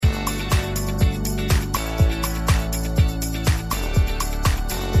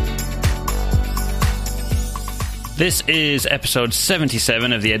This is episode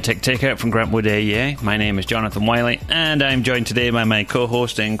 77 of the EdTech Takeout from Grantwood AEA. My name is Jonathan Wiley, and I'm joined today by my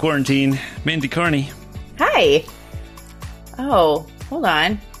co-host in quarantine, Mindy Kearney. Hi. Oh, hold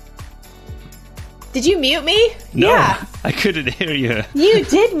on. Did you mute me? No, yeah. I couldn't hear you. You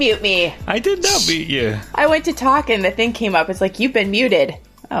did mute me. I did not mute you. I went to talk and the thing came up. It's like, you've been muted.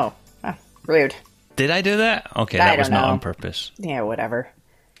 Oh, rude. Did I do that? Okay, that was not on purpose. Yeah, whatever.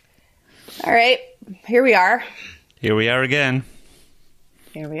 All right, here we are. Here we are again.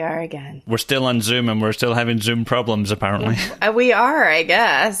 Here we are again. We're still on Zoom and we're still having Zoom problems, apparently. We are, I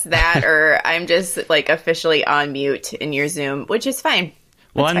guess. That or I'm just like officially on mute in your Zoom, which is fine.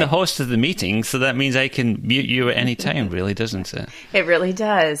 Well, I'm the host of the meeting, so that means I can mute you at any time, really, doesn't it? It really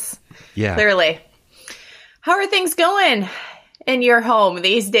does. Yeah. Clearly. How are things going in your home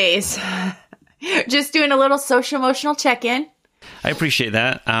these days? Just doing a little social-emotional check-in. I appreciate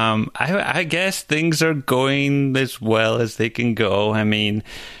that. I guess things are going as well as they can go. I mean,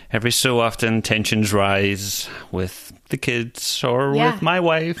 every so often tensions rise with the kids or with my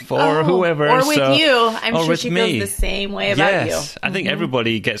wife or whoever. Or with you. I'm sure she feels the same way about you. I think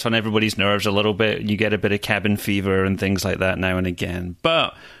everybody gets on everybody's nerves a little bit. You get a bit of cabin fever and things like that now and again.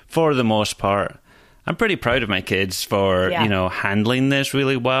 But for the most part, I'm pretty proud of my kids for, handling this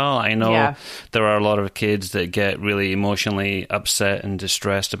really well. I know there are a lot of kids that get really emotionally upset and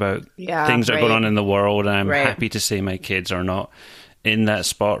distressed about things that are going on in the world. And I'm happy to say my kids are not in that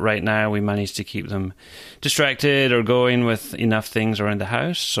spot right now. We managed to keep them distracted or going with enough things around the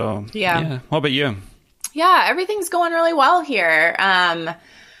house. So, yeah. What about you? Yeah, everything's going really well here.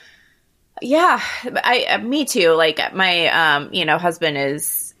 Me too. Like my, husband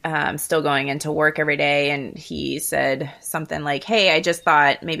is still going into work every day, and he said something like, hey, I just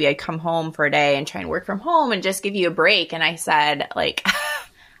thought maybe I'd come home for a day and try and work from home and just give you a break. And I said, like,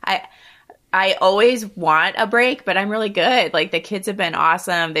 I always want a break, but I'm really good. Like, the kids have been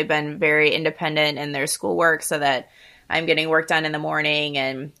awesome. They've been very independent in their schoolwork so that I'm getting work done in the morning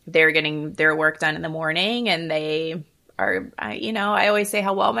and they're getting their work done in the morning, and they are, I always say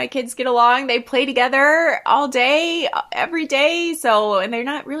how well my kids get along. They play together all day, every day. So, and they're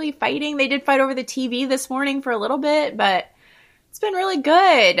not really fighting. They did fight over the TV this morning for a little bit, but it's been really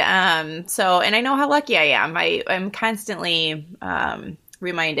good. And I know how lucky I am. I'm constantly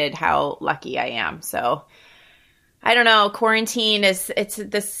reminded how lucky I am. So I don't know. Quarantine this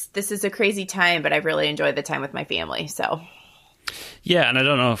is a crazy time, but I've really enjoyed the time with my family. So. Yeah, and I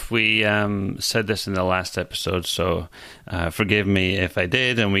don't know if we said this in the last episode, so forgive me if I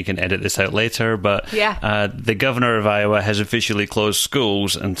did, and we can edit this out later, but the governor of Iowa has officially closed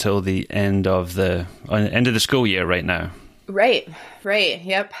schools until the end of the school year right now. Right,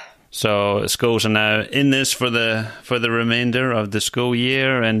 yep. So schools are now in this for the remainder of the school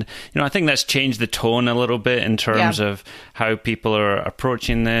year, and I think that's changed the tone a little bit in terms of how people are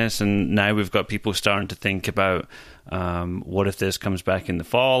approaching this, and now we've got people starting to think about what if this comes back in the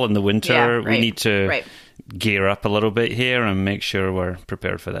fall and the winter? Yeah, right, we need to gear up a little bit here and make sure we're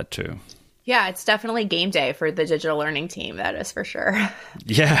prepared for that too. Yeah, it's definitely game day for the digital learning team. That is for sure.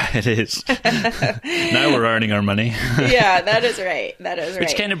 Yeah, it is. Now we're earning our money. Yeah, that is right.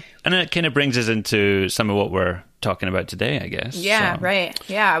 Which kind of brings us into some of what we're talking about today, I guess. Yeah, so, right.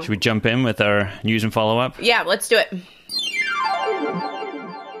 Yeah. Should we jump in with our news and follow-up? Yeah, let's do it.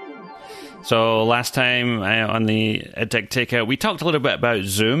 So last time on the EdTech Takeout, we talked a little bit about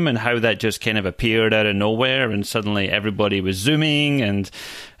Zoom and how that just kind of appeared out of nowhere and suddenly everybody was Zooming and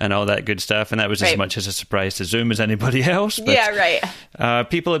all that good stuff. And that was as much as a surprise to Zoom as anybody else. But,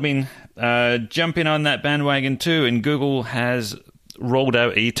 people have been jumping on that bandwagon too, and Google has rolled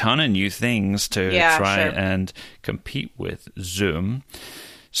out a ton of new things to try and compete with Zoom.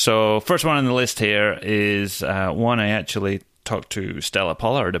 So first one on the list here is one I actually talked to Stella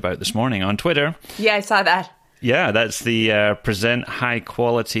Pollard about this morning on Twitter. Yeah, I saw that. Yeah, that's the present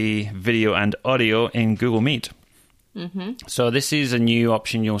high-quality video and audio in Google Meet. Mm-hmm. So this is a new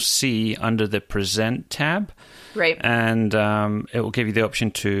option you'll see under the Present tab. Right. And it will give you the option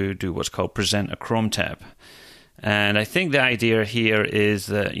to do what's called Present a Chrome tab. And I think the idea here is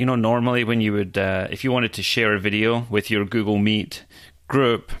that, normally when you would, if you wanted to share a video with your Google Meet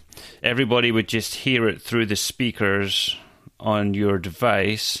group, everybody would just hear it through the speakers on your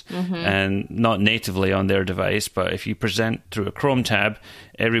device and not natively on their device, but if you present through a Chrome tab,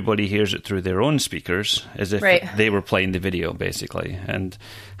 everybody hears it through their own speakers as if they were playing the video basically and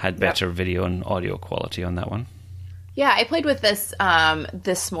had better video and audio quality on that one. Yeah, I played with this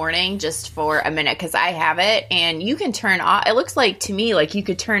this morning just for a minute because I have it, and you can turn on. It looks like to me like you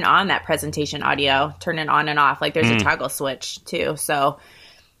could turn on that presentation audio, turn it on and off. Like there's a toggle switch too. So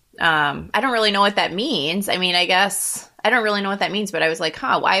I don't really know what that means. I mean, I guess I don't really know what that means, but I was like,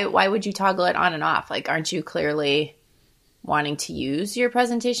 why would you toggle it on and off? Like, aren't you clearly wanting to use your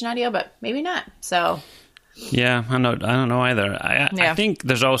presentation audio? But maybe not. So yeah, I don't know either. I think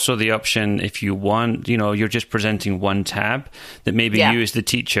there's also the option, if you want, you're just presenting one tab, that maybe you as the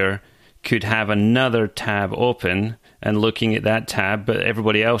teacher could have another tab open and looking at that tab, but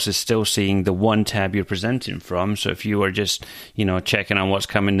everybody else is still seeing the one tab you're presenting from. So if you were just, checking on what's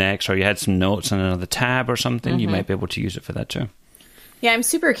coming next, or you had some notes on another tab or something, you might be able to use it for that too. Yeah, I'm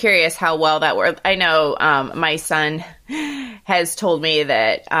super curious how well that works. I know my son has told me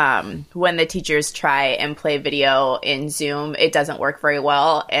that when the teachers try and play video in Zoom, it doesn't work very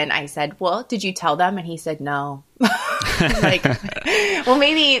well. And I said, well, did you tell them? And he said, no. Like, well,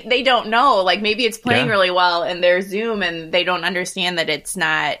 maybe they don't know. Like, maybe it's playing really well in their Zoom and they don't understand that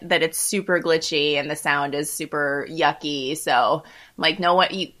it's super glitchy and the sound is super yucky. So I'm like, no,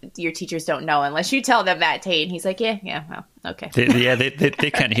 your teachers don't know unless you tell them that, Tate. And he's like, yeah, well, okay.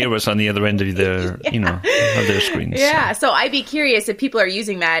 They can't hear what's on the other end of their, of their screens. Yeah, so I'd be curious if people are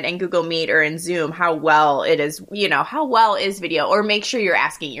using that in Google Meet or in Zoom, how well it is, how well is video? Or make sure you're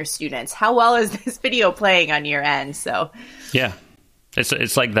asking your students, how well is this video playing on your end? So yeah.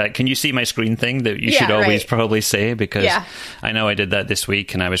 It's like that. Can you see my screen thing that you should always probably say? Because I know I did that this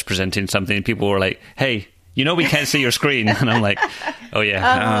week and I was presenting something and people were like, hey, we can't see your screen. And I'm like, oh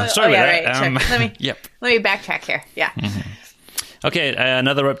yeah, sorry about that. Right. Let me backtrack here. Yeah. Mm-hmm. Okay,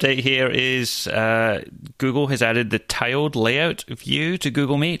 another update here is Google has added the tiled layout view to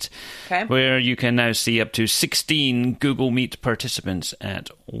Google Meet, where you can now see up to 16 Google Meet participants at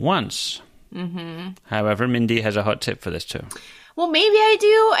once. Mm-hmm. However, Mindy has a hot tip for this too. Well, maybe I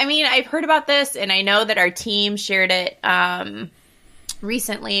do. I mean, I've heard about this, and I know that our team shared it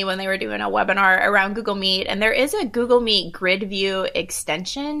recently when they were doing a webinar around Google Meet, and there is a Google Meet grid view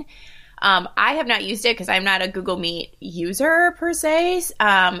extension. I have not used it because I'm not a Google Meet user per se,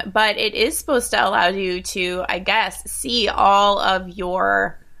 but it is supposed to allow you to, I guess, see all of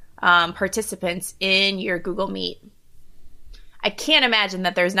your participants in your Google Meet. I can't imagine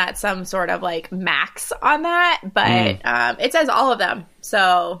that there's not some sort of like max on that, but it says all of them.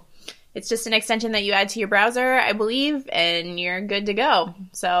 So it's just an extension that you add to your browser, I believe, and you're good to go.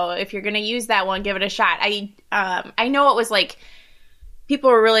 So if you're going to use that one, give it a shot. I know it was like,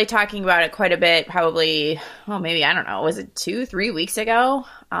 people were really talking about it quite a bit, probably, maybe, I don't know, was it 2-3 weeks ago?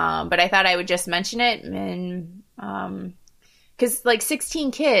 But I thought I would just mention it. And because like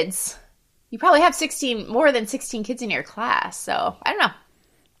 16 kids, you probably have more than 16 kids in your class. So I don't know.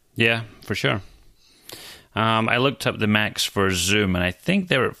 Yeah, for sure. I looked up the max for Zoom, and I think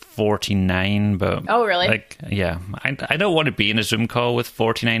they were at 49. But oh, really? I don't want to be in a Zoom call with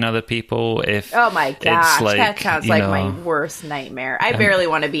 49 other people. Oh my gosh, that sounds like my worst nightmare. I barely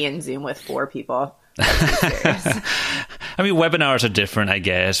want to be in Zoom with 4 people. I mean, webinars are different, I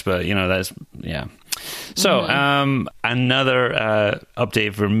guess, but that's So another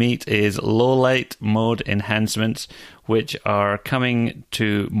update for Meet is low light mode enhancements, which are coming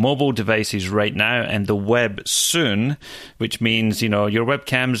to mobile devices right now and the web soon, which means, your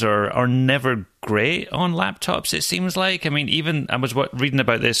webcams are never great on laptops, it seems like. I mean, even I was reading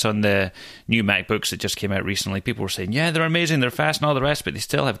about this on the new MacBooks that just came out recently. People were saying, yeah, they're amazing, they're fast and all the rest, but they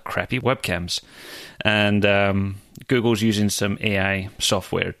still have crappy webcams. And Google's using some AI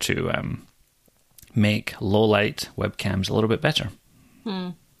software to make low-light webcams a little bit better.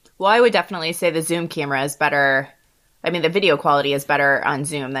 Well, I would definitely say the Zoom camera is better. I mean, the video quality is better on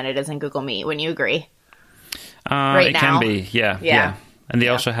Zoom than it is in Google Meet. Wouldn't you agree? It can be, yeah. And they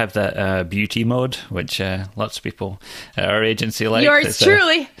also have that beauty mode, which lots of people at our agency like. Yours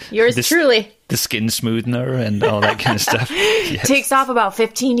truly. The skin smoothener and all that kind of stuff. Yes. Takes off about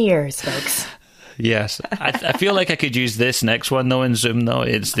 15 years, folks. Yes. I feel like I could use this next one, though, in Zoom, though.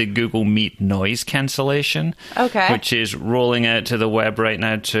 It's the Google Meet noise cancellation. Okay. Which is rolling out to the web right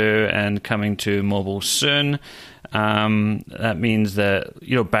now, too, and coming to mobile soon. That means that,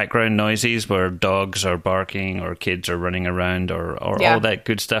 background noises where dogs are barking or kids are running around or all that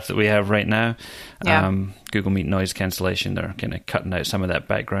good stuff that we have right now. Yeah. Google Meet noise cancellation, they're kind of cutting out some of that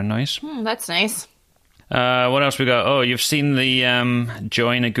background noise. That's nice. What else we got? Oh, you've seen the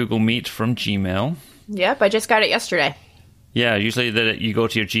join a Google Meet from Gmail. Yep, I just got it yesterday. Yeah, usually you go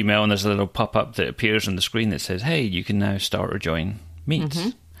to your Gmail and there's a little pop-up that appears on the screen that says, hey, you can now start or join Meets.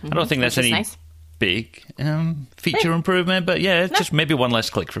 I don't think that's any big feature improvement, but yeah, it's just maybe one less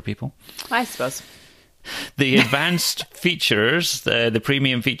click for people. I suppose. The advanced features, the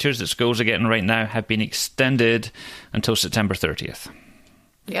premium features that schools are getting right now have been extended until September 30th.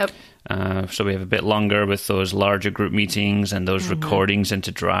 Yep. So we have a bit longer with those larger group meetings and those recordings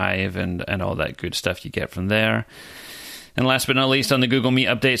into Drive and all that good stuff you get from there. And last but not least, on the Google Meet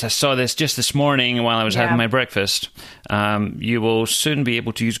updates, I saw this just this morning while I was having my breakfast. You will soon be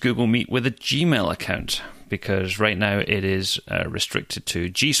able to use Google Meet with a Gmail account, because right now it is restricted to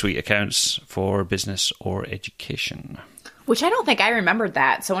G Suite accounts for business or education. Which I don't think I remembered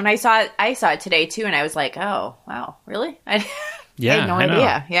that. So when I saw it today too, and I was like, oh, wow, really? I had no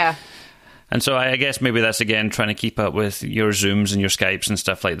idea. Yeah. And so I guess maybe that's, again, trying to keep up with your Zooms and your Skypes and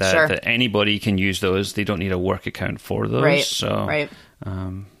stuff like that, that anybody can use those. They don't need a work account for those. Right, so,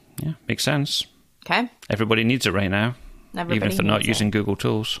 yeah, makes sense. Okay. Everybody needs it right now, even if they're not using Google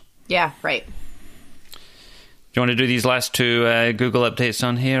tools. Yeah, right. Do you want to do these last two Google updates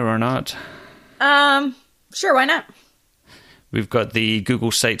on here or not? Sure, why not? We've got the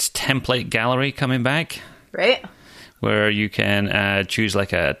Google Sites template gallery coming back. Right. Where you can choose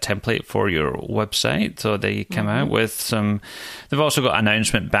like a template for your website. So they come out with some... They've also got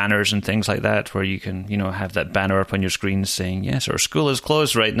announcement banners and things like that, where you can, have that banner up on your screen saying, yes, our school is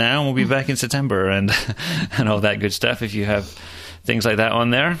closed right now, and we'll be back in September, and all that good stuff if you have things like that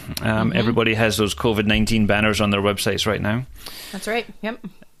on there. Everybody has those COVID-19 banners on their websites right now. That's right, yep.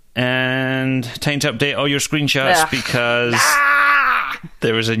 And time to update all your screenshots because...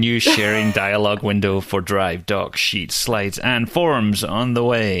 There is a new sharing dialog window for Drive, Docs, Sheets, Slides, and Forms on the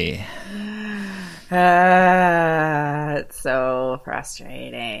way. It's so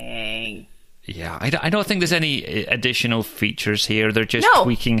frustrating. Yeah, I don't think there's any additional features here. They're just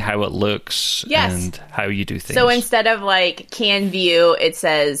tweaking how it looks and how you do things. So instead of can view, it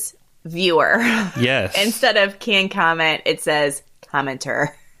says viewer. Yes. Instead of can comment, it says commenter.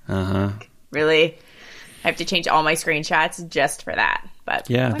 Really? I have to change all my screenshots just for that. But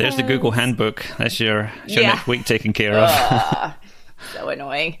there's the Google Handbook. That's your next week taken care of. So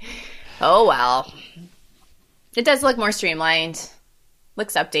annoying. Oh, well. It does look more streamlined.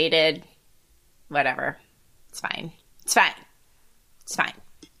 Looks updated. Whatever. It's fine. It's fine. It's fine.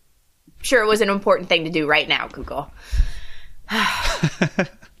 I'm sure it was an important thing to do right now, Google.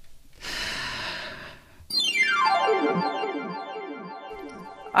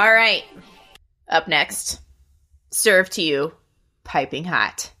 All right. Up next, served to you, piping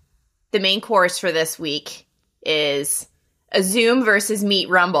hot. The main course for this week is a Zoom versus Meet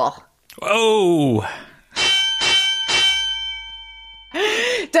Rumble. Whoa!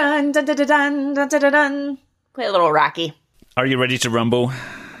 Dun, dun, dun, dun, dun, dun, dun, dun. Play a little Rocky. Are you ready to rumble?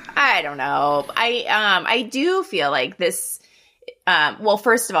 I don't know. I do feel like this. Well,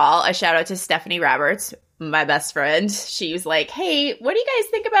 first of all, a shout out to Stephanie Roberts, my best friend. She was like, hey, what do you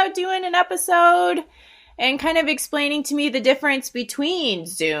guys think about doing an episode and kind of explaining to me the difference between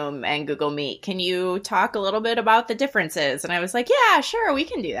Zoom and Google Meet? Can you talk a little bit about the differences? And I was like, yeah, sure, we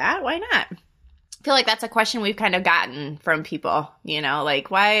can do that. Why not? I feel like that's a question we've kind of gotten from people, like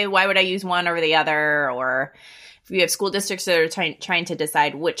why would I use one over the other? Or if you have school districts that are trying to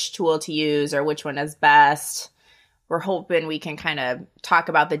decide which tool to use or which one is best. We're hoping we can kind of talk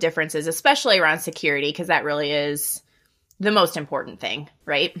about the differences, especially around security, because that really is the most important thing,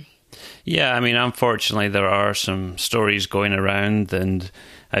 right? Yeah, I mean, unfortunately, there are some stories going around, and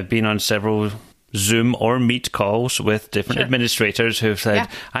I've been on several Zoom or Meet calls with different administrators who've said,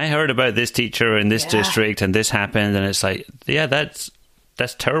 I heard about this teacher in this district, and this happened, and it's like,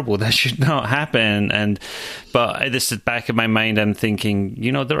 that's terrible. That should not happen. But this is back in my mind. I'm thinking,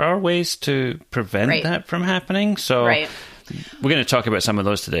 there are ways to prevent that from happening. So we're going to talk about some of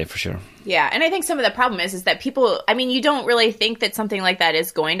those today for sure. Yeah. And I think some of the problem is that people, you don't really think that something like that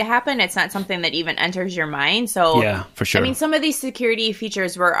is going to happen. It's not something that even enters your mind. So yeah, for sure. Some of these security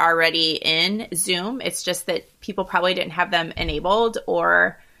features were already in Zoom. It's just that people probably didn't have them enabled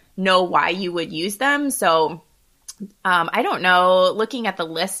or know why you would use them. So I don't know. Looking at the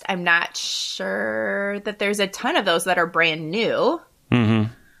list, I'm not sure that there's a ton of those that are brand new.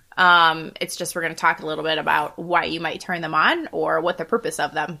 It's just we're going to talk a little bit about why you might turn them on or what the purpose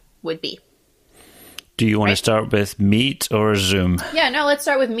of them would be. Do you want to start with Meet or Zoom? Yeah, no, let's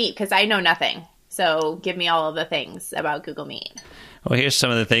start with Meet because I know nothing. So give me all of the things about Google Meet. Well, here's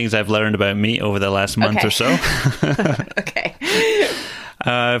some of the things I've learned about Meet over the last month or so. Okay.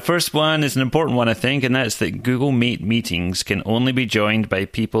 First one is an important one, I think, and that's that Google Meet meetings can only be joined by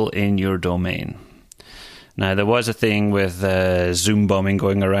people in your domain. Now, there was a thing with Zoom bombing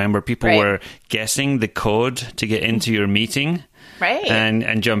going around where people were guessing the code to get into your meeting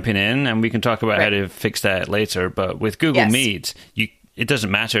and jumping in, and we can talk about how to fix that later. But with Google Meet, it doesn't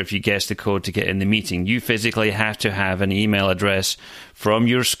matter if you guess the code to get in the meeting. You physically have to have an email address from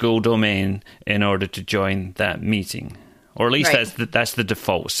your school domain in order to join that meeting. or at least that's the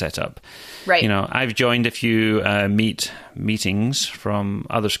default setup. Right. You know, I've joined a few meetings from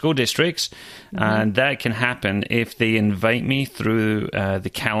other school districts, and that can happen if they invite me through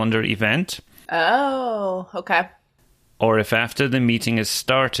the calendar event. Oh, okay. Or if after the meeting has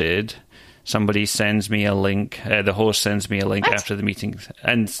started, somebody sends me a link, the host sends me a link after the meeting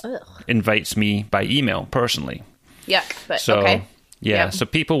and invites me by email personally. Yuck, but so, okay. Yeah, so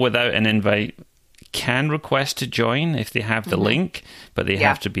people without an invite can request to join if they have the link, but they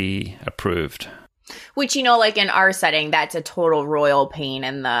have to be approved. Which, you know, like in our setting, that's a total royal pain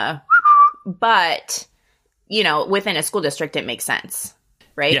in the... But, you know, within a school district, it makes sense,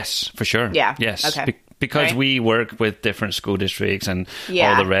 right? Yes, for sure. Yeah. Yes. Okay. Because we work with different school districts and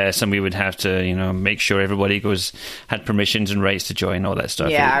all the rest, and we would have to, you know, make sure everybody had permissions and rights to join, all that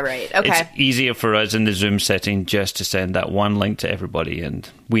stuff. Yeah, right. Okay. It's easier for us in the Zoom setting just to send that one link to everybody, and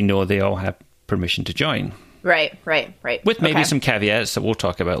we know they all have permission to join. Right. With maybe some caveats that we'll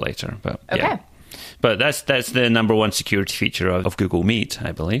talk about later. But yeah. But that's the number one security feature of Google Meet,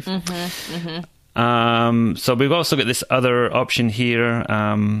 I believe. So we've also got this other option here.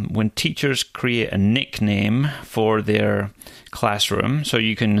 When teachers create a nickname for their classroom, so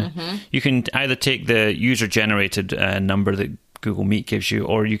you can either take the user-generated number that Google Meet gives you,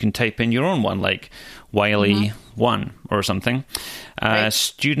 or you can type in your own one, like Wiley1 or something.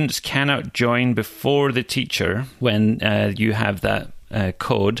 Students cannot join before the teacher when you have that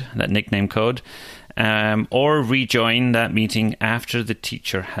code, that nickname code, or rejoin that meeting after the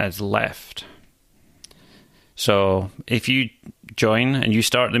teacher has left. So if you join and you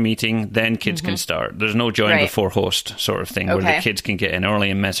start the meeting, then kids can start. There's no join before host sort of thing where the kids can get in early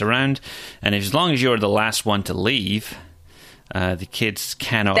and mess around. And as long as you're the last one to leave, the kids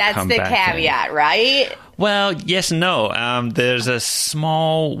cannot come back. That's the caveat, right? Well, yes and no. There's a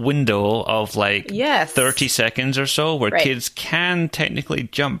small window of 30 seconds or so where kids can technically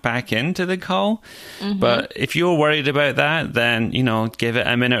jump back into the call. But if you're worried about that, then, you know, give it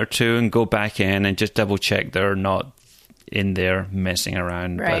a minute or two and go back in and just double check they're not in there messing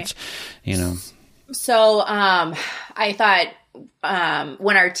around. But, you know. So I thought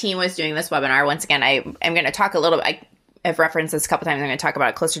when our team was doing this webinar, once again, I'm going to talk a little bit. I've referenced this a couple times. I'm going to talk about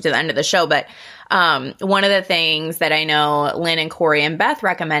it closer to the end of the show. But one of the things that I know Lynn and Corey and Beth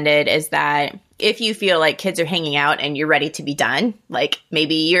recommended is that if you feel like kids are hanging out and you're ready to be done, like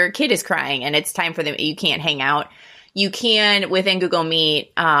maybe your kid is crying and it's time for them, you can't hang out, you can, within Google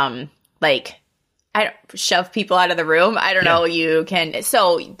Meet, shove people out of the room. I don't know. You can.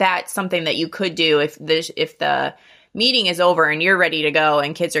 So that's something that you could do if the meeting is over and you're ready to go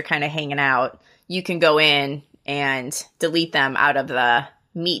and kids are kind of hanging out, you can go in and delete them out of the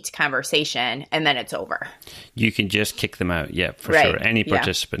Meet conversation, and then it's over. You can just kick them out, for sure. Any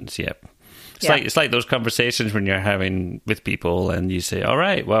participants, It's like those conversations when you're having with people and you say, all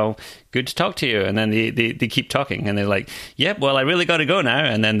right, well, good to talk to you. And then they keep talking and they're like, yep, well, I really got to go now.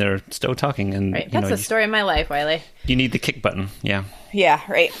 And then they're still talking. And That's the story of my life, Wiley. You need the kick button, Yeah,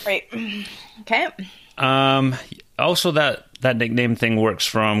 right. Okay. Also, that nickname thing works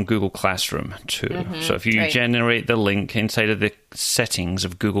from Google Classroom too. So if you generate the link inside of the settings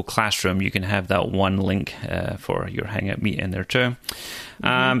of Google Classroom, you can have that one link for your Hangout Meet in there too.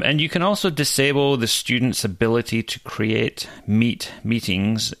 And you can also disable the student's ability to create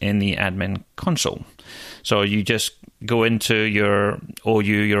meetings in the admin console. So you just go into your OU,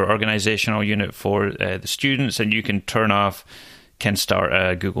 your organizational unit for the students, and you can turn off can start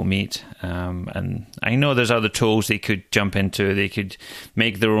a Google Meet. And I know there's other tools they could jump into. They could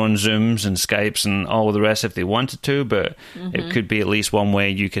make their own Zooms and Skypes and all the rest if they wanted to, but it could be at least one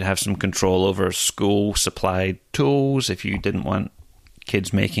way you could have some control over school-supplied tools. If you didn't want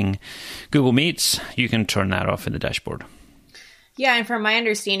kids making Google Meets, you can turn that off in the dashboard. Yeah, and from my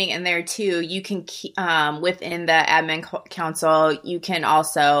understanding in there too, you can within the admin console, you can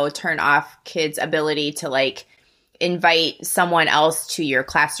also turn off kids' ability to invite someone else to your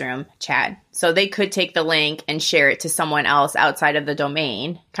classroom chat. So they could take the link and share it to someone else outside of the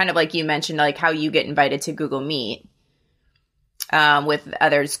domain, kind of like you mentioned, like how you get invited to Google Meet with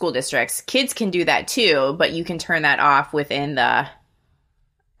other school districts. Kids can do that too, but you can turn that off within the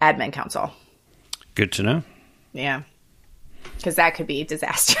admin console. Good to know. Yeah. Because that could be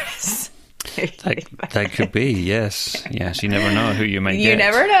disastrous. That could be, yes. You never know who you might get. You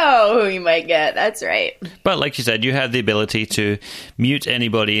never know who you might get. That's right. But like you said, you have the ability to mute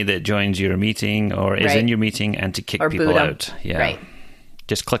anybody that joins your meeting or is in your meeting and to kick people out. Yeah. Right.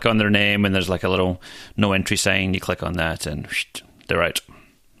 Just click on their name and there's a little no entry sign. You click on that and they're out.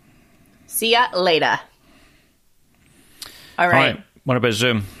 See ya later. All right. What about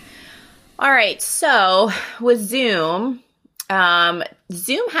Zoom? All right. So with Zoom,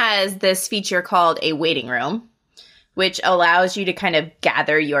 Zoom has this feature called a waiting room, which allows you to kind of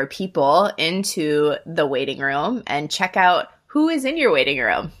gather your people into the waiting room and check out who is in your waiting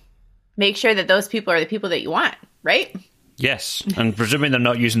room. Make sure that those people are the people that you want, right? Yes. And presuming they're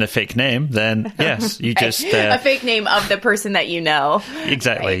not using a fake name, then yes, you just... a fake name of the person that you know.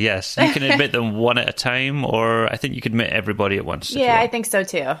 Exactly, right? Yes. You can admit them one at a time, or I think you could admit everybody at once. Yeah, I think so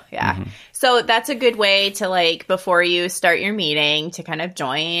too. Yeah. Mm-hmm. So that's a good way to, like, before you start your meeting, to kind of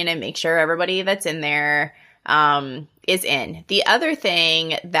join and make sure everybody that's in there is in. The other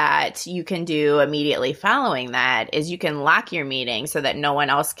thing that you can do immediately following that is you can lock your meeting so that no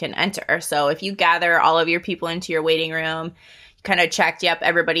one else can enter. So if you gather all of your people into your waiting room, kind of checked, yep,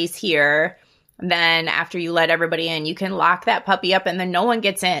 everybody's here. Then after you let everybody in, you can lock that puppy up and then no one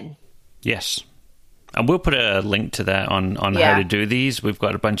gets in. Yes. And we'll put a link to that on how to do these. We've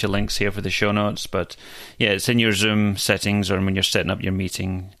got a bunch of links here for the show notes. But yeah, it's in your Zoom settings or when you're setting up your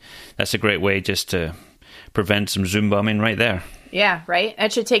meeting. That's a great way just to prevent some Zoom bombing right there. Yeah, right?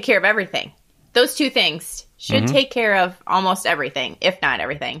 That should take care of everything. Those two things should take care of almost everything, if not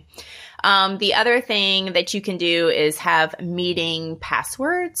everything. The other thing that you can do is have meeting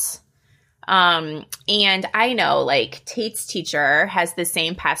passwords. And I know, like, Tate's teacher has the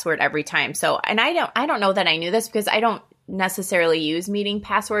same password every time. So, and I don't know that I knew this because I don't necessarily use meeting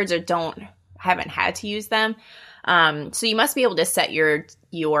passwords or haven't had to use them. So you must be able to set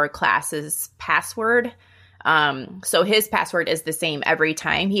your class's password. So his password is the same every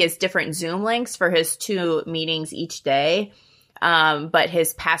time. He has different Zoom links for his 2 meetings each day. But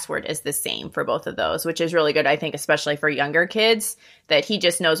his password is the same for both of those, which is really good, I think, especially for younger kids, that he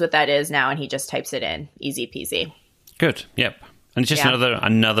just knows what that is now and he just types it in. Easy peasy. Good. Yep. And it's just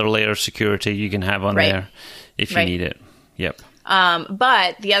another layer of security you can have on there if you need it. Yep.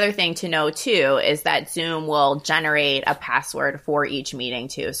 But the other thing to know, too, is that Zoom will generate a password for each meeting,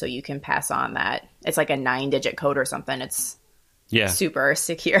 too. So you can pass on that. It's like a 9-digit code or something. It's super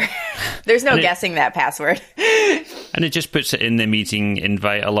secure. There's no guessing that password. And it just puts it in the meeting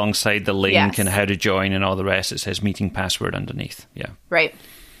invite alongside the link and how to join and all the rest. It says meeting password underneath. Yeah. Right.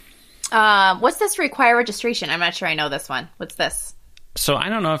 What's this require registration? I'm not sure I know this one. What's this? So I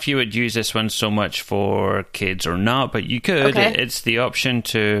don't know if you would use this one so much for kids or not, but you could. Okay. It's the option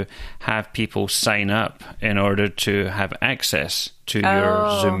to have people sign up in order to have access to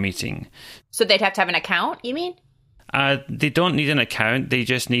your Zoom meeting. So they'd have to have an account, you mean? They don't need an account. They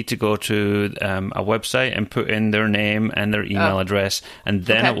just need to go to a website and put in their name and their email address, and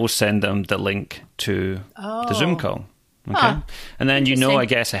then it will send them the link to the Zoom call. Okay. Huh. And then I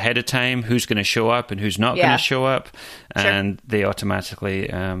guess, ahead of time who's going to show up and who's not going to show up, and they automatically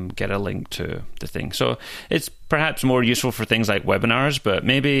get a link to the thing. So it's perhaps more useful for things like webinars, but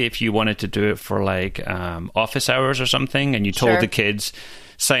maybe if you wanted to do it for like office hours or something, and you told the kids,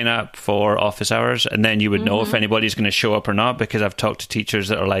 sign up for office hours, and then you would know if anybody's going to show up or not, because I've talked to teachers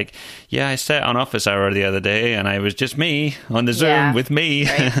that are like, I sat on office hour the other day and I was just me on the Zoom with me.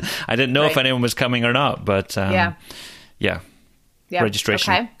 Right. I didn't know if anyone was coming or not, but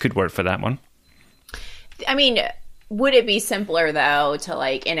registration could work for that one. I mean, would it be simpler, though, to,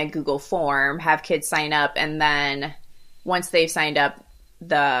 like, in a Google form, have kids sign up, and then once they've signed up,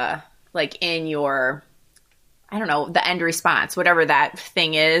 in your, I don't know, the end response, whatever that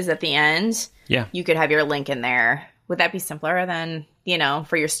thing is at the end, you could have your link in there. Would that be simpler than,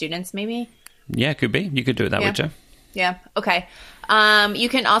 for your students, maybe? Yeah, it could be. You could do it that way, too. Yeah. Okay. You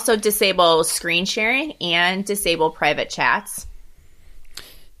can also disable screen sharing and disable private chats.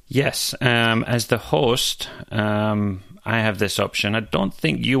 Yes. As the host, I have this option. I don't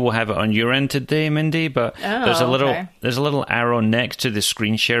think you will have it on your end today, Mindy, but there's a little arrow next to the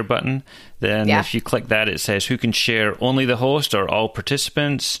screen share button. Then if you click that, it says who can share, only the host or all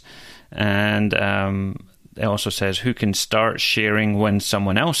participants. And it also says who can start sharing when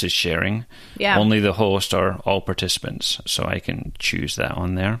someone else is sharing, only the host or all participants. So I can choose that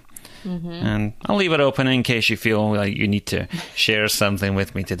on there. And I'll leave it open in case you feel like you need to share something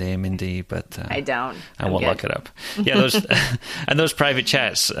with me today, Mindy, but I don't. I won't look it up. Those private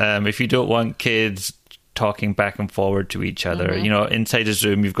chats, if you don't want kids talking back and forward to each other, inside of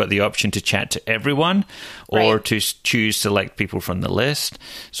Zoom, you've got the option to chat to everyone or to choose select people from the list.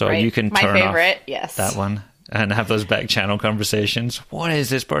 So you can turn off that one and have those back channel conversations. What is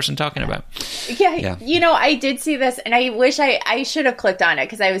this person talking about? Yeah. I did see this, and I wish I should have clicked on it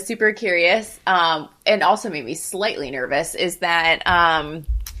because I was super curious, and also made me slightly nervous, is that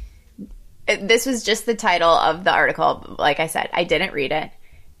this was just the title of the article. Like I said, I didn't read it.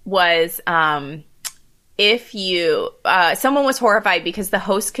 Was if you someone was horrified because the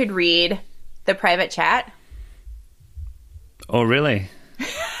host could read The private chat. Oh, really?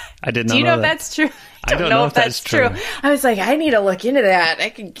 I did not know that. Do you know if that's true? I don't know if that's true. I was like, I need to look into that. I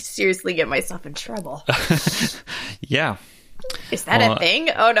could seriously get myself in trouble. Yeah. Is that a thing?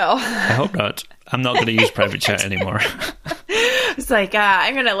 Oh, no. I hope not. I'm not going to use private chat anymore. It's like,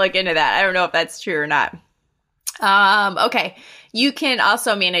 I'm going to look into that. I don't know if that's true or not. Okay. You can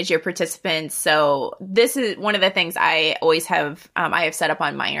also manage your participants. So this is one of the things I always have, I have set up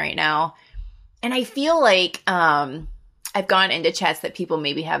on mine right now. And I feel like I've gone into chats that people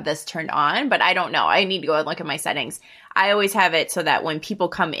maybe have this turned on, but I don't know. I need to go and look at my settings. I always have it so that when people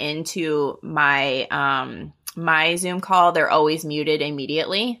come into my my Zoom call, they're always muted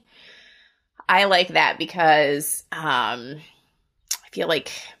immediately. I like that because I feel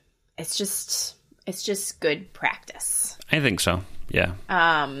like it's just good practice. I think so. Yeah.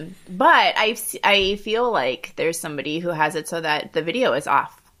 But I feel like there's somebody who has it so that the video is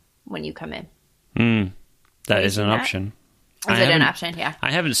off when you come in. That is an option. Is it an option? Yeah.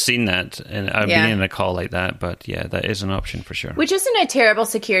 I haven't seen that, and I've been in a call like that, but yeah, that is an option for sure. Which isn't a terrible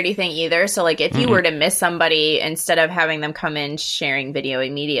security thing either. So, like, if you were to miss somebody, instead of having them come in sharing video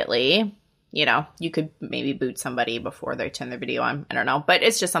immediately, you know, you could maybe boot somebody before they turn their video on. I don't know, but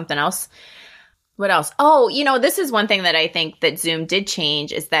it's just something else. What else? Oh, you know, this is one thing that I think that Zoom did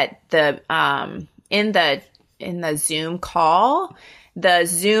change is that the in the Zoom call, the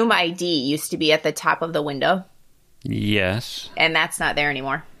Zoom ID used to be at the top of the window. Yes. And that's not there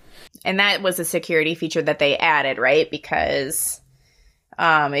anymore. And that was a security feature that they added, right? Because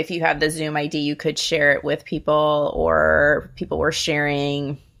if you have the Zoom ID, you could share it with people, or people were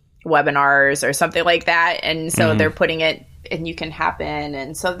sharing webinars or something like that. And so they're putting it, and you can happen.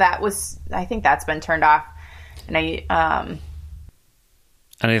 And so I think that's been turned off. And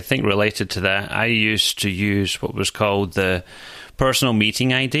I think related to that, I used to use what was called the personal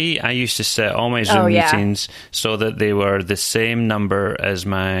meeting ID. I used to set all my Zoom meetings so that they were the same number as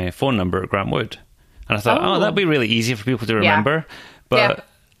my phone number at Grant Wood. And I thought, that'd be really easy for people to remember. But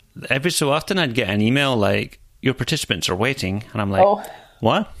every so often I'd get an email like, your participants are waiting. And I'm like,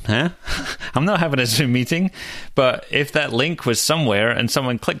 what? Huh? I'm not having a Zoom meeting. But if that link was somewhere and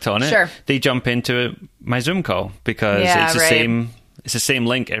someone clicked on it, they jump into my Zoom call because it's the same. It's the same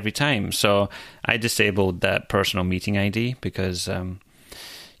link every time. So I disabled that personal meeting ID because,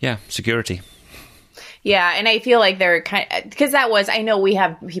 security. Yeah, and I feel like they're because I know we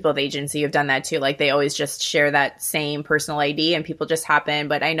have people at the agency who've done that too. Like they always just share that same personal ID and people just hop in.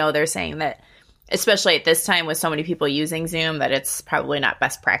 But I know they're saying that, especially at this time with so many people using Zoom, that it's probably not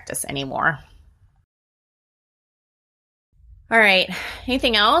best practice anymore. All right.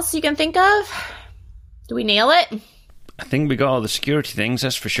 Anything else you can think of? Do we nail it? I think we got all the security things,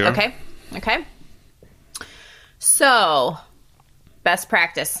 that's for sure. Okay. So, best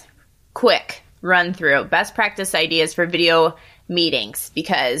practice. Quick run through. Best practice ideas for video meetings,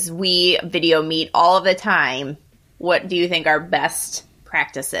 because we video meet all of the time. What do you think are best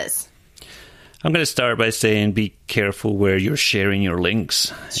practices? I'm going to start by saying be careful where you're sharing your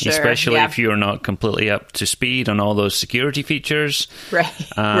links, especially if you're not completely up to speed on all those security features.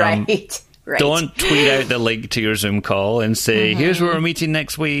 Right. Don't tweet out the link to your Zoom call and say, here's where we're meeting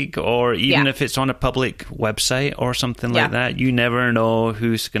next week, or even if it's on a public website or something like that. You never know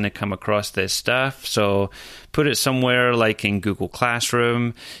who's going to come across this stuff. So put it somewhere like in Google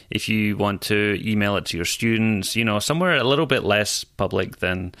Classroom. If you want to email it to your students, somewhere a little bit less public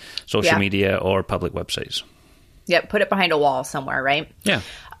than social media or public websites. Yep, put it behind a wall somewhere, right? Yeah.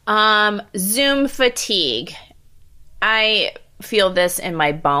 Zoom fatigue. I feel this in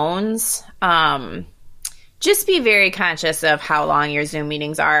my bones. Just be very conscious of how long your Zoom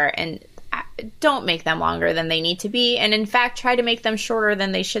meetings are, and don't make them longer than they need to be. And in fact, try to make them shorter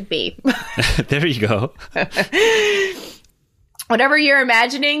than they should be. There you go. Whatever you're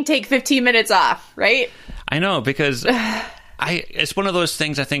imagining, take 15 minutes off, right? I know, because it's one of those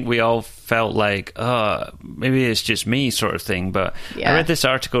things I think we all felt like, maybe it's just me sort of thing. But I read this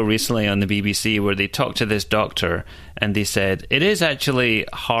article recently on the BBC where they talked to this doctor and they said it is actually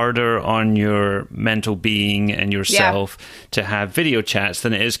harder on your mental being and yourself to have video chats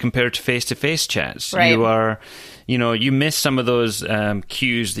than it is compared to face-to-face chats. Right. You are... you miss some of those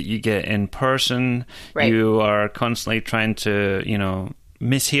cues that you get in person. Right. You are constantly trying to,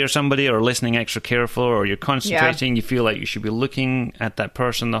 mishear somebody or listening extra careful, or you're concentrating. You feel like you should be looking at that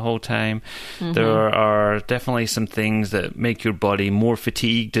person the whole time. There are definitely some things that make your body more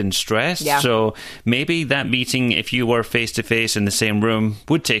fatigued and stressed. So maybe that meeting, if you were face-to-face in the same room,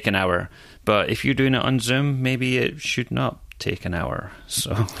 would take an hour. But if you're doing it on Zoom, maybe it should not take an hour.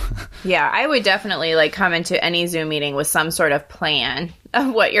 So yeah, I would definitely like come into any Zoom meeting with some sort of plan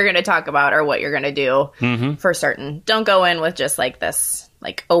of what you're going to talk about or what you're going to do for certain. Don't go in with just like this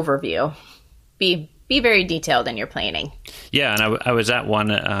like overview. Be very detailed in your planning. Yeah, and I was at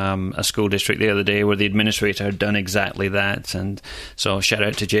a school district the other day where the administrator had done exactly that. And so shout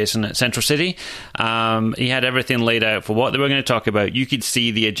out to Jason at Central City. He had everything laid out for what they were going to talk about. You could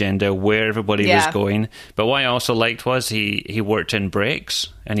see the agenda, where everybody was going. But what I also liked was he worked in breaks.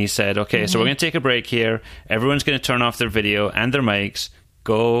 And he said, okay, so we're going to take a break here. Everyone's going to turn off their video and their mics.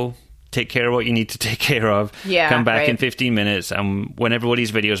 Go take care of what you need to take care of. Yeah, come back in 15 minutes. And when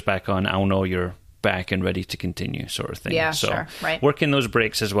everybody's video's back on, I'll know you're back and ready to continue, sort of thing. Yeah, so sure, right. Working those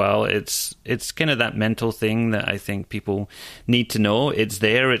breaks as well, it's kind of that mental thing that I think people need to know. It's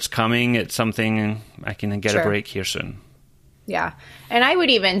there, it's coming, it's something, I can get a break here soon. Yeah. And I would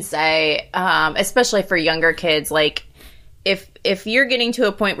even say, especially for younger kids, like if you're getting to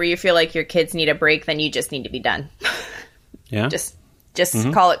a point where you feel like your kids need a break, then you just need to be done. Yeah. Just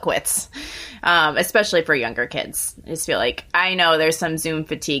call it quits. Especially for younger kids. I just feel like I know there's some Zoom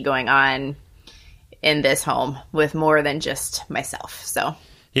fatigue going on in this home with more than just myself. So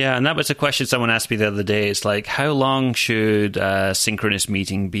yeah, and that was a question someone asked me the other day. It's like, how long should a synchronous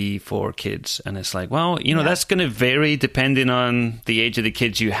meeting be for kids? And it's like, well, that's going to vary depending on the age of the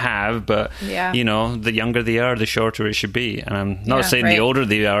kids you have. But, the younger they are, the shorter it should be. And I'm not saying the older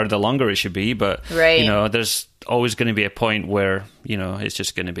they are, the longer it should be. But, there's always going to be a point where, it's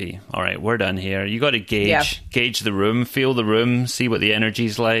just going to be, all right, we're done here. You got to gauge the room, feel the room, see what the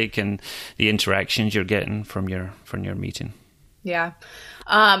energy's like and the interactions you're getting from your meeting. Yeah.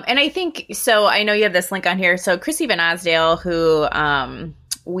 And I think, so I know you have this link on here. So Chrissy Van Osdale, who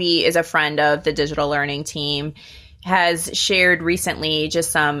is a friend of the digital learning team, has shared recently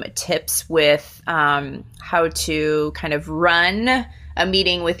just some tips with how to kind of run a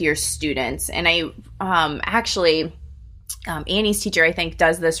meeting with your students. And I actually, Annie's teacher, I think,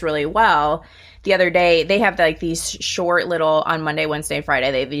 does this really well. The other day, they have like these short little, on Monday, Wednesday,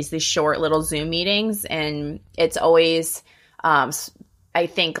 Friday, they have these short little Zoom meetings. And it's always, I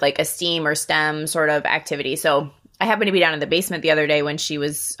think, like a STEAM or STEM sort of activity. So I happened to be down in the basement the other day when she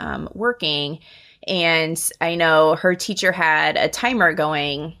was working. And I know her teacher had a timer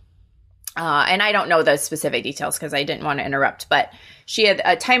going. And I don't know the specific details because I didn't want to interrupt, but she had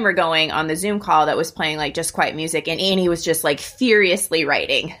a timer going on the Zoom call that was playing like just quiet music, and Annie was just like furiously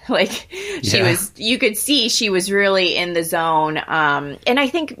writing. Like you could see she was really in the zone. And I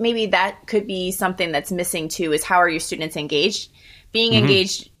think maybe that could be something that's missing too, is how are your students engaged? Being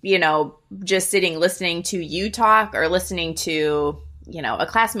engaged, just sitting, listening to you talk or listening to, a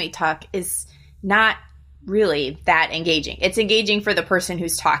classmate talk is not really that engaging. It's engaging for the person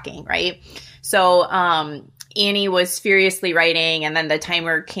who's talking, right? So Annie was furiously writing, and then the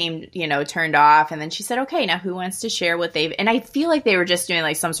timer came, turned off, and then she said, okay, now who wants to share what they've, and I feel like they were just doing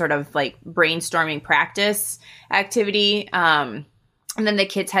like some sort of like brainstorming practice activity. And then the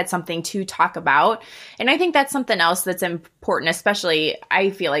kids had something to talk about. And I think that's something else that's important, especially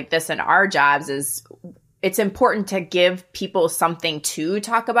I feel like this in our jobs, is it's important to give people something to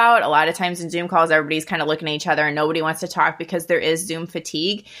talk about. A lot of times in Zoom calls, everybody's kind of looking at each other and nobody wants to talk because there is Zoom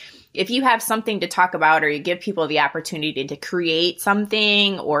fatigue. If you have something to talk about, or you give people the opportunity to create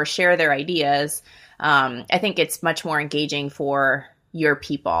something or share their ideas, I think it's much more engaging for your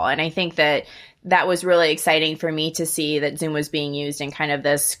people. And I think that was really exciting for me to see that Zoom was being used in kind of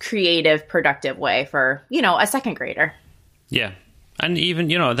this creative, productive way for, a second grader. Yeah. And even,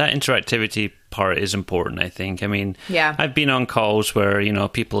 that interactivity part is important, I think. I mean, I've been on calls where,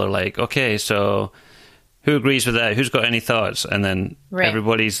 people are like, okay, so who agrees with that? Who's got any thoughts? And then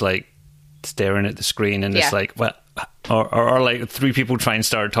everybody's like staring at the screen, and it's like, well, or like three people try and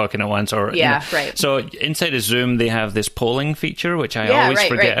start talking at once, or So inside of Zoom, they have this polling feature, which I always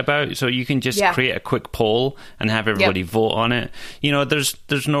forget about. So you can just create a quick poll and have everybody vote on it.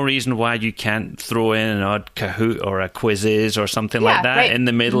 There's no reason why you can't throw in an odd Kahoot or a quizzes or something like that in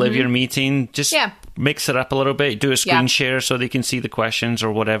the middle of your meeting. Just mix it up a little bit. Do a screen share so they can see the questions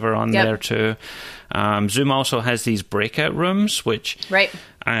or whatever on there too. Zoom also has these breakout rooms, which we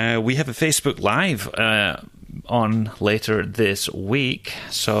have a Facebook Live on later this week.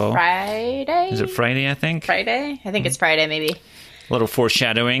 So Friday? Is it Friday, I think? Friday? I think it's Friday, maybe. A little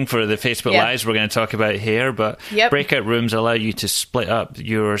foreshadowing for the Facebook Lives we're going to talk about here, but breakout rooms allow you to split up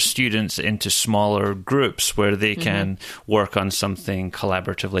your students into smaller groups where they can work on something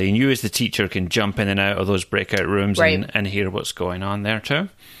collaboratively. And you as the teacher can jump in and out of those breakout rooms and hear what's going on there too.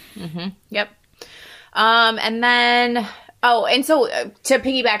 Yep. And then Oh, and so to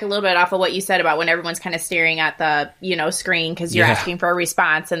piggyback a little bit off of what you said about when everyone's kind of staring at the, screen because you're asking for a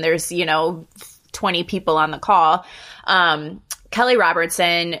response and there's, 20 people on the call. Kelly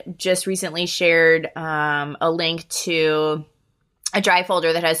Robertson just recently shared a link to a drive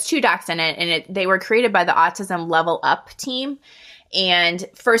folder that has 2 docs in it, and they were created by the Autism Level Up team. And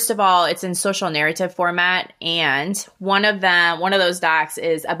first of all, it's in social narrative format, and one of those docs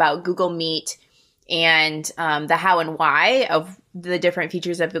is about Google Meet and the how and why of the different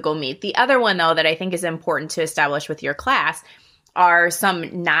features of Google Meet. The other one, though, that I think is important to establish with your class are some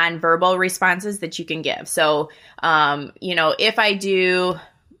nonverbal responses that you can give. So, if I do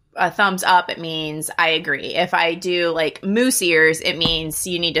a thumbs up, it means I agree. If I do like moose ears, it means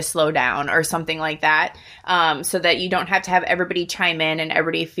you need to slow down or something like that, so that you don't have to have everybody chime in and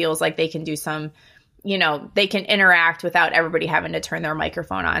everybody feels like they can do some they can interact without everybody having to turn their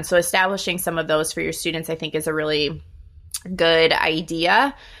microphone on. So establishing some of those for your students, I think, is a really good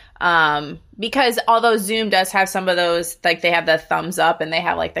idea. Because although Zoom does have some of those, like they have the thumbs up and they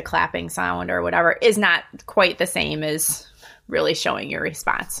have like the clapping sound or whatever, is not quite the same as really showing your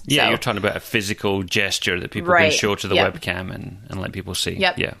response. Yeah, so, you're talking about a physical gesture that people can show to the webcam and let people see.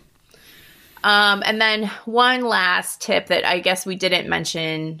 Yep. Yeah. And then one last tip that I guess we didn't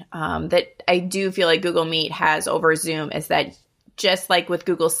mention that I do feel like Google Meet has over Zoom is that just like with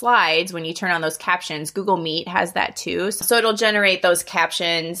Google Slides, when you turn on those captions, Google Meet has that too. So it'll generate those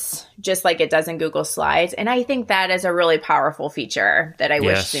captions just like it does in Google Slides. And I think that is a really powerful feature that I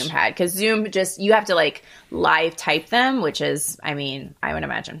wish Zoom had, because Zoom you have to like live type them, which is, I would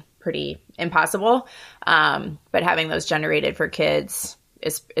imagine pretty impossible. But having those generated for kids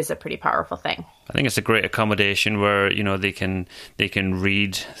is a pretty powerful thing. I think it's a great accommodation where they can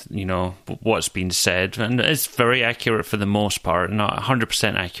read what's been said, and it's very accurate for the most part, not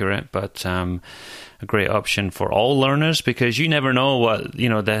 100% accurate, but a great option for all learners, because you never know what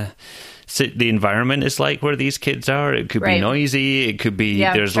the environment is like where these kids are. It could be noisy, it could be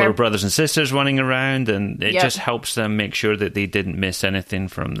there's little brothers and sisters running around, and it just helps them make sure that they didn't miss anything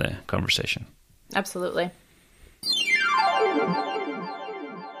from the conversation. Absolutely.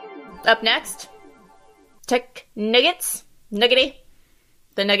 Up next, Tech Nuggets. Nuggety.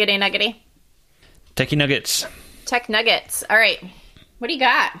 The nuggety. Techie Nuggets. Tech Nuggets. All right. What do you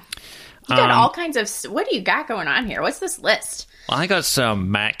got? You got all kinds of... What do you got going on here? What's this list? Well, I got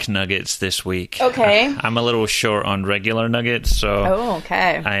some Mac Nuggets this week. Okay. I'm a little short on regular nuggets, so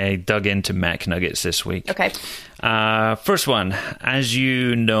okay. I dug into Mac Nuggets this week. Okay. First one. As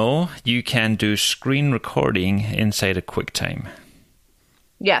you know, you can do screen recording inside of QuickTime.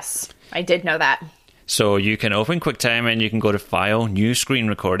 Yes, I did know that. So you can open QuickTime and you can go to File, New Screen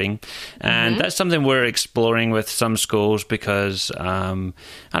Recording. And that's something we're exploring with some schools because, I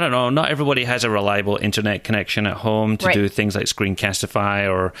don't know, not everybody has a reliable internet connection at home to do things like Screencastify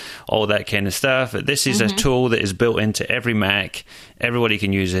or all that kind of stuff. This is a tool that is built into every Mac. Everybody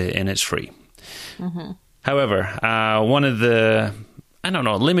can use it and it's free. However, one of the...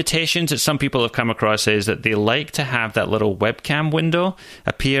 limitations that some people have come across is that they like to have that little webcam window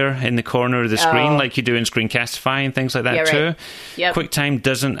appear in the corner of the screen like you do in Screencastify and things like that too. Yep. QuickTime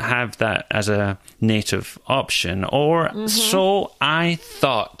doesn't have that as a native option, or so I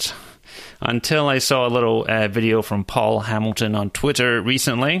thought, until I saw a little video from Paul Hamilton on Twitter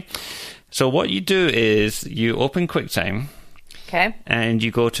recently. So what you do is you open QuickTime and you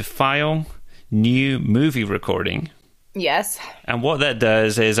go to File, New Movie Recording. Yes. And what that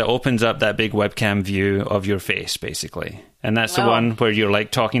does is it opens up that big webcam view of your face, basically. And that's the one where you're like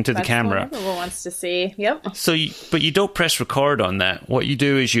talking to the camera. That's what everyone wants to see. Yep. So, but you don't press record on that. What you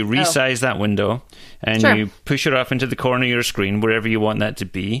do is you resize that window and you push it off into the corner of your screen, wherever you want that to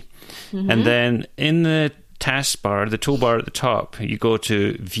be. And then in the taskbar, the toolbar at the top, you go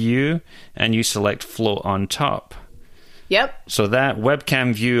to View and you select Float on Top. Yep. So that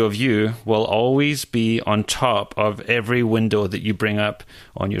webcam view of you will always be on top of every window that you bring up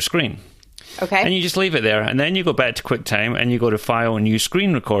on your screen. Okay. And you just leave it there. And then you go back to QuickTime and you go to File, New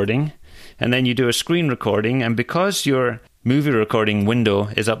Screen Recording. And then you do a screen recording. And because your movie recording window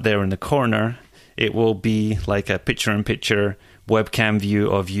is up there in the corner, it will be like a picture-in-picture webcam view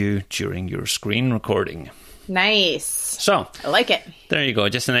of you during your screen recording. Nice. So, I like it. There you go.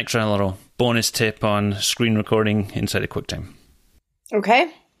 Just an extra little bonus tip on screen recording inside of QuickTime.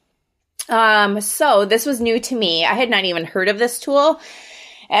 Okay. So this was new to me. I had not even heard of this tool.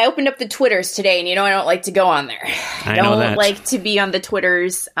 I opened up the Twitters today, and I don't like to go on there. I don't like to be on the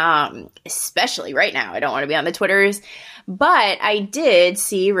Twitters, especially right now. I don't want to be on the Twitters. But I did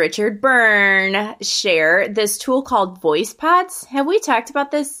see Richard Byrne share this tool called Voice Pods. Have we talked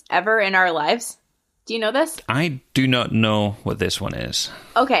about this ever in our lives? Do you know this? I do not know what this one is.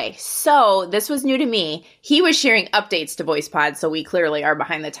 Okay, so this was new to me. He was sharing updates to VoicePods, so we clearly are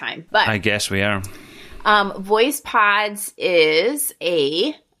behind the time. But I guess we are. VoicePods is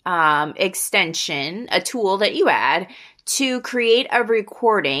a extension, a tool that you add to create a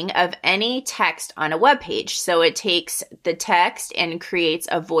recording of any text on a web page. So it takes the text and creates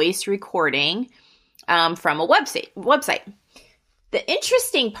a voice recording from a website. The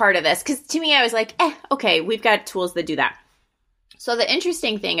interesting part of this, because to me I was like, okay, we've got tools that do that. So the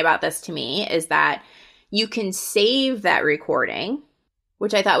interesting thing about this to me is that you can save that recording,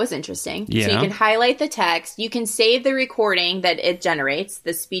 which I thought was interesting. Yeah. So you can highlight the text. You can save the recording that it generates,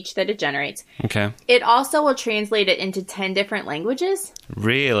 the speech that it generates. Okay. It also will translate it into 10 different languages.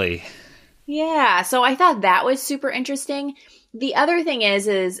 Really? Yeah. So I thought that was super interesting. The other thing is,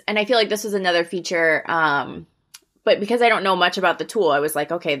 and I feel like this was another feature, but because I don't know much about the tool, I was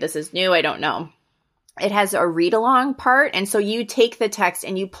like, okay, this is new. I don't know. It has a read-along part. And so you take the text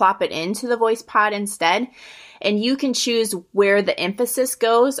and you plop it into the voice pod instead. And you can choose where the emphasis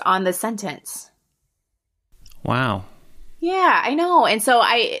goes on the sentence. Wow. Yeah, I know. And so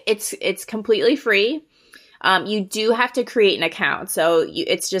it's completely free. You do have to create an account. So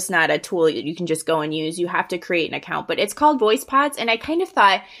it's just not a tool that you can just go and use. You have to create an account. But it's called VoicePods. And I kind of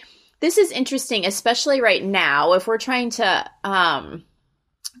thought this is interesting, especially right now, if we're trying to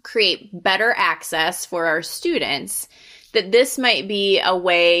create better access for our students, that this might be a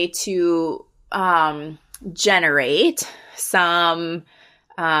way to generate some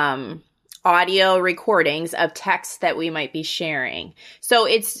audio recordings of text that we might be sharing. So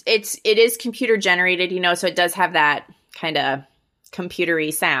it is computer generated, so it does have that kind of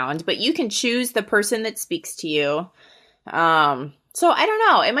computery sound, but you can choose the person that speaks to you. So I don't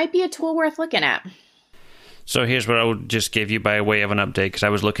know. It might be a tool worth looking at. So here's what I would just give you by way of an update, because I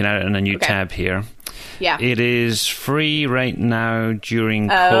was looking at it in a new tab here. Yeah. It is free right now during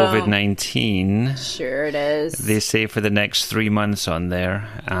COVID-19. Sure it is. They say for the next 3 months on there.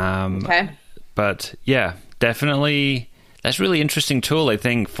 Okay. But yeah, definitely. That's a really interesting tool, I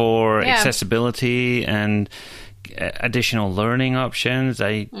think, for accessibility and additional learning options.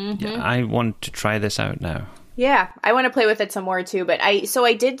 I want to try this out now. Yeah, I want to play with it some more too. But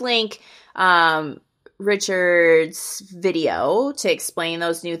I did link Richard's video to explain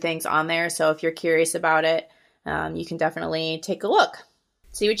those new things on there. So if you're curious about it, you can definitely take a look.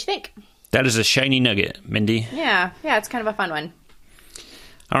 See what you think. That is a shiny nugget, Mindy. Yeah, it's kind of a fun one.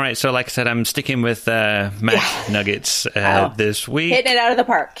 All right, so like I said, I'm sticking with Mac nuggets this week. Hitting it out of the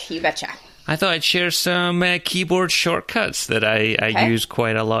park, you betcha. I thought I'd share some keyboard shortcuts that I use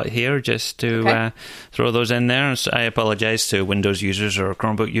quite a lot here, just to throw those in there. So I apologize to Windows users or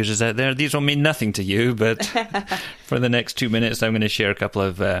Chromebook users out there. These will mean nothing to you, but for the next 2 minutes, I'm going to share a couple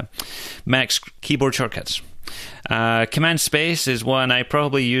of Mac's keyboard shortcuts. Command Space is one I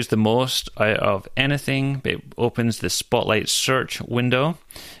probably use the most out of anything. It opens the Spotlight search window,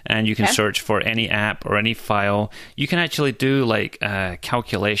 and you can search for any app or any file. You can actually do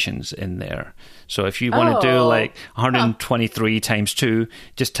calculations in there. So if you want to do 123 times 2,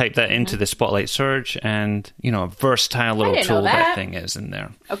 just type that into the Spotlight search, and a versatile little tool that thing is in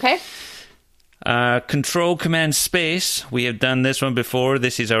there. Okay. Control Command Space. We have done this one before.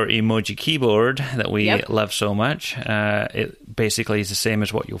 This is our emoji keyboard that we love so much. It basically is the same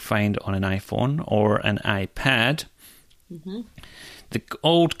as what you'll find on an iPhone or an iPad. Mm-hmm. The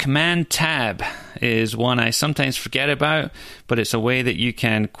old Command Tab is one I sometimes forget about, but it's a way that you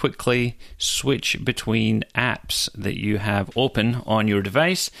can quickly switch between apps that you have open on your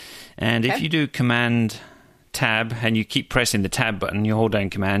device. And if you do Command Tab and you keep pressing the Tab button, you hold down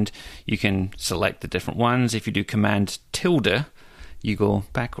Command, you can select the different ones. If you do Command tilde, you go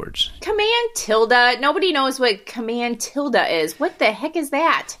backwards. Command tilde? Nobody knows what Command tilde is. What the heck is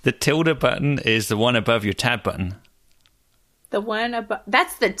that? The tilde button is the one above your Tab button. The one above?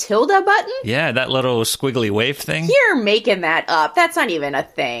 That's the tilde button? Yeah, that little squiggly wave thing. You're making that up. That's not even a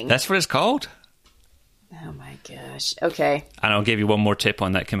thing. That's what it's called. Oh my gosh. Okay. And I'll give you one more tip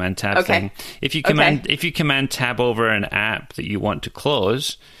on that Command Tab thing. If you Command Tab over an app that you want to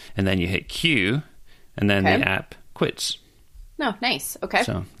close, and then you hit Q, and then the app quits. No, nice. Okay.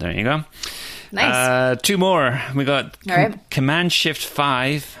 So there you go. Nice. 2 more. We got Command Shift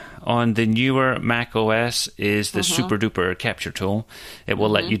 5 on the newer Mac OS is the super duper capture tool. It will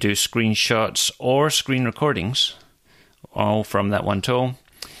let you do screenshots or screen recordings, all from that one tool.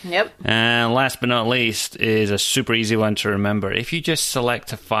 Yep. And last but not least is a super easy one to remember. If you just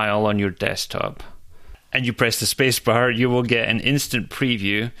select a file on your desktop and you press the space bar, you will get an instant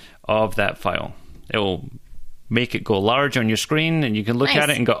preview of that file. It will make it go large on your screen, and you can look at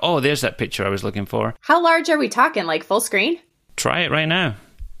it and go, oh, there's that picture I was looking for. How large are we talking? Like full screen? Try it right now.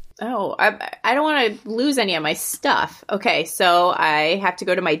 Oh, I don't want to lose any of my stuff. Okay, so I have to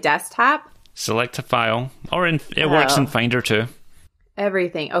go to my desktop. Select a file, or it works in Finder too.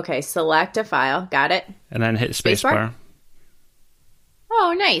 Everything. Okay, select a file. Got it. And then hit spacebar.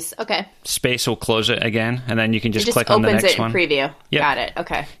 Oh, nice. Okay. Space will close it again, and then you can just click on the next one. It opens it in preview. Yep. Got it.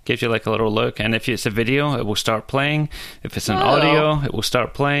 Okay. Gives you like a little look, and if it's a video, it will start playing. If it's an audio, it will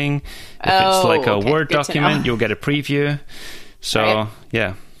start playing. If it's like a Word document, you'll get a preview. So,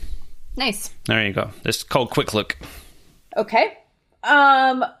 yeah. Nice. There you go. This is called Quick Look. Okay.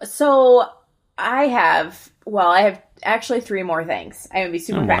 So I have actually 3 more things. I'm going to be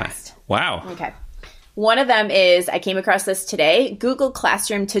super fast. Wow. Okay. One of them is, I came across this today, Google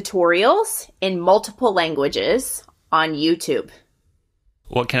Classroom tutorials in multiple languages on YouTube.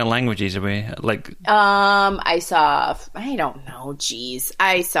 What kind of languages are we like? I saw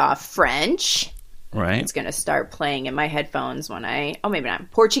French. Right. It's going to start playing in my headphones when maybe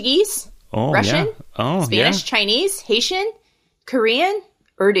not. Portuguese, Oh, Russian, yeah. Spanish, Chinese, Haitian, Korean,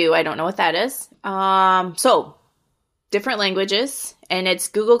 Urdu. I don't know what that is. So different languages, and it's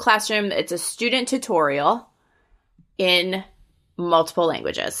Google Classroom. It's a student tutorial in multiple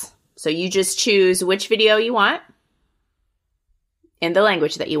languages. So you just choose which video you want in the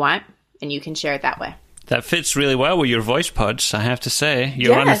language that you want, and you can share it that way. That fits really well with your voice pods, I have to say.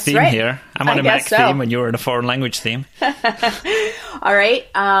 You're on a theme here. I'm on a Mac theme, and you're in a foreign language theme. All right.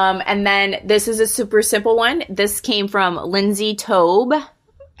 And then this is a super simple one. This came from Lindsay Tobe.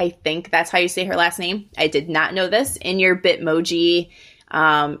 I think that's how you say her last name. I did not know this. In your Bitmoji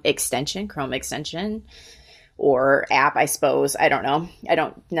extension, Chrome extension, or app, I suppose. I don't know. I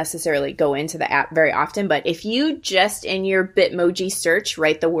don't necessarily go into the app very often, but if you just in your Bitmoji search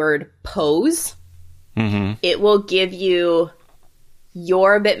write the word pose, it will give you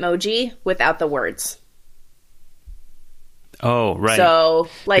your Bitmoji without the words. Oh, right. So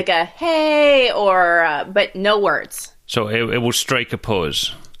like a hey or but no words. So it will strike a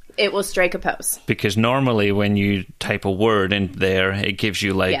pose. It will strike a pose. Because normally when you type a word in there, it gives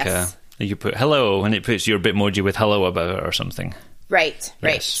you like you put hello, and it puts your Bitmoji with hello above it or something. Right.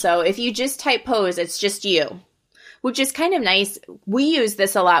 So if you just type pose, it's just you, which is kind of nice. We use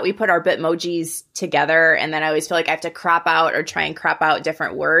this a lot. We put our Bitmojis together, and then I always feel like I have to crop out or try and crop out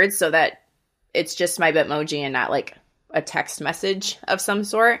different words so that it's just my Bitmoji and not like a text message of some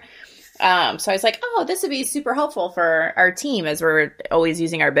sort. So I was like, oh, this would be super helpful for our team as we're always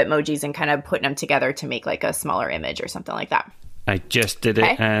using our Bitmojis and kind of putting them together to make like a smaller image or something like that. I just did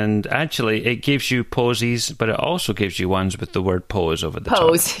it, and actually it gives you poses, but it also gives you ones with the word pose over the top.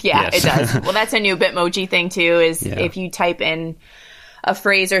 Pose, yeah, yes. It does. Well, that's a new Bitmoji thing too, is if you type in a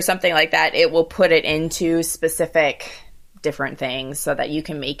phrase or something like that, it will put it into specific different things so that you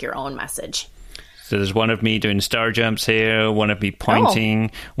can make your own message. So there's one of me doing star jumps here, one of me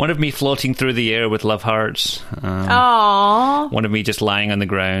pointing, one of me floating through the air with love hearts. One of me just lying on the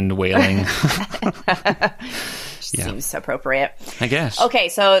ground wailing. Seems appropriate, I guess. Okay,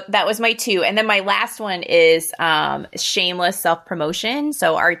 so that was my 2. And then my last one is shameless self-promotion.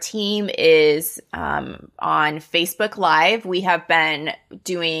 So our team is on Facebook Live. We have been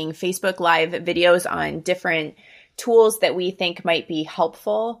doing Facebook Live videos on different tools that we think might be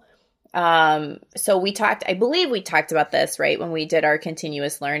helpful. So I believe we talked about this, right, when we did our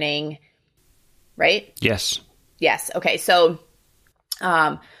continuous learning, right? Yes. Okay. So,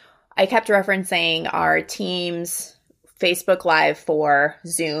 I kept referencing our team's Facebook Live for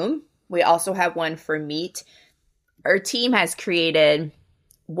Zoom. We also have one for Meet. Our team has created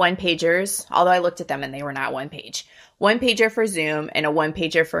one-pagers, although I looked at them and they were not one-page. One-pager for Zoom and a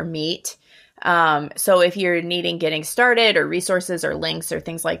one-pager for Meet. So if you're needing getting started or resources or links or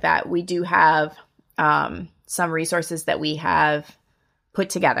things like that, we do have some resources that we have put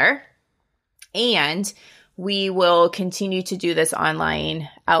together. And we will continue to do this online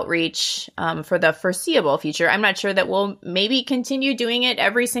outreach for the foreseeable future. I'm not sure that we'll maybe continue doing it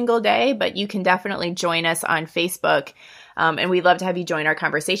every single day, but you can definitely join us on Facebook. And we'd love to have you join our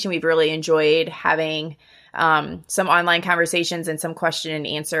conversation. We've really enjoyed having some online conversations and some question and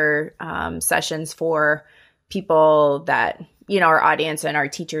answer sessions for people that, our audience and our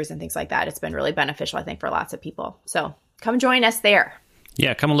teachers and things like that. It's been really beneficial, I think, for lots of people. So come join us there.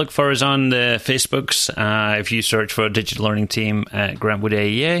 Yeah, come and look for us on the Facebooks. If you search for Digital Learning Team at Grantwood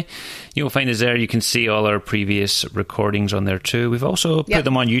AEA, you'll find us there. You can see all our previous recordings on there too. We've also put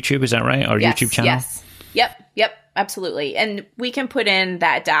them on YouTube, is that right? Our YouTube channel? Yes. Yep, absolutely. And we can put in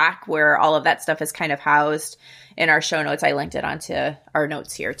that doc where all of that stuff is kind of housed in our show notes. I linked it onto our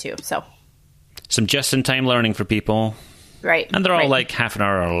notes here too. So some just-in-time learning for people. Right. And they're all like half an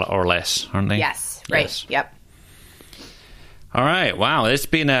hour or less, aren't they? Yes. Right. Yes. Yep. All right. Wow. It's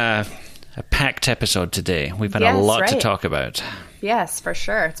been a packed episode today. We've had a lot to talk about. Yes, for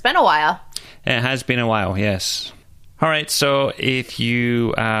sure. It's been a while. It has been a while, yes. All right, so if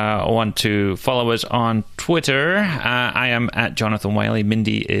you want to follow us on Twitter, I am at Jonathan Wiley.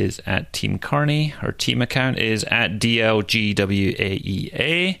 Mindy is at Team Carney. Her team account is at DLGWAEA.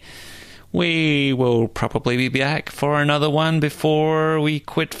 We will probably be back for another one before we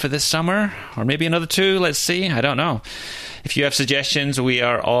quit for this summer, or maybe another 2. Let's see. I don't know. If you have suggestions, we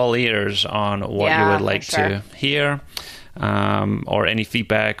are all ears on what you would like to hear. Or any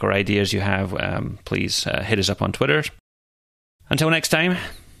feedback or ideas you have, please hit us up on Twitter. Until next time.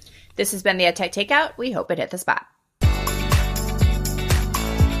 This has been the EdTech Takeout. We hope it hit the spot.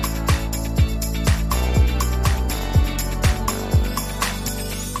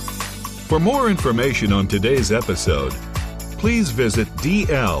 For more information on today's episode, please visit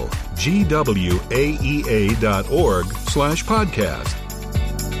dlgwaea.org/podcast.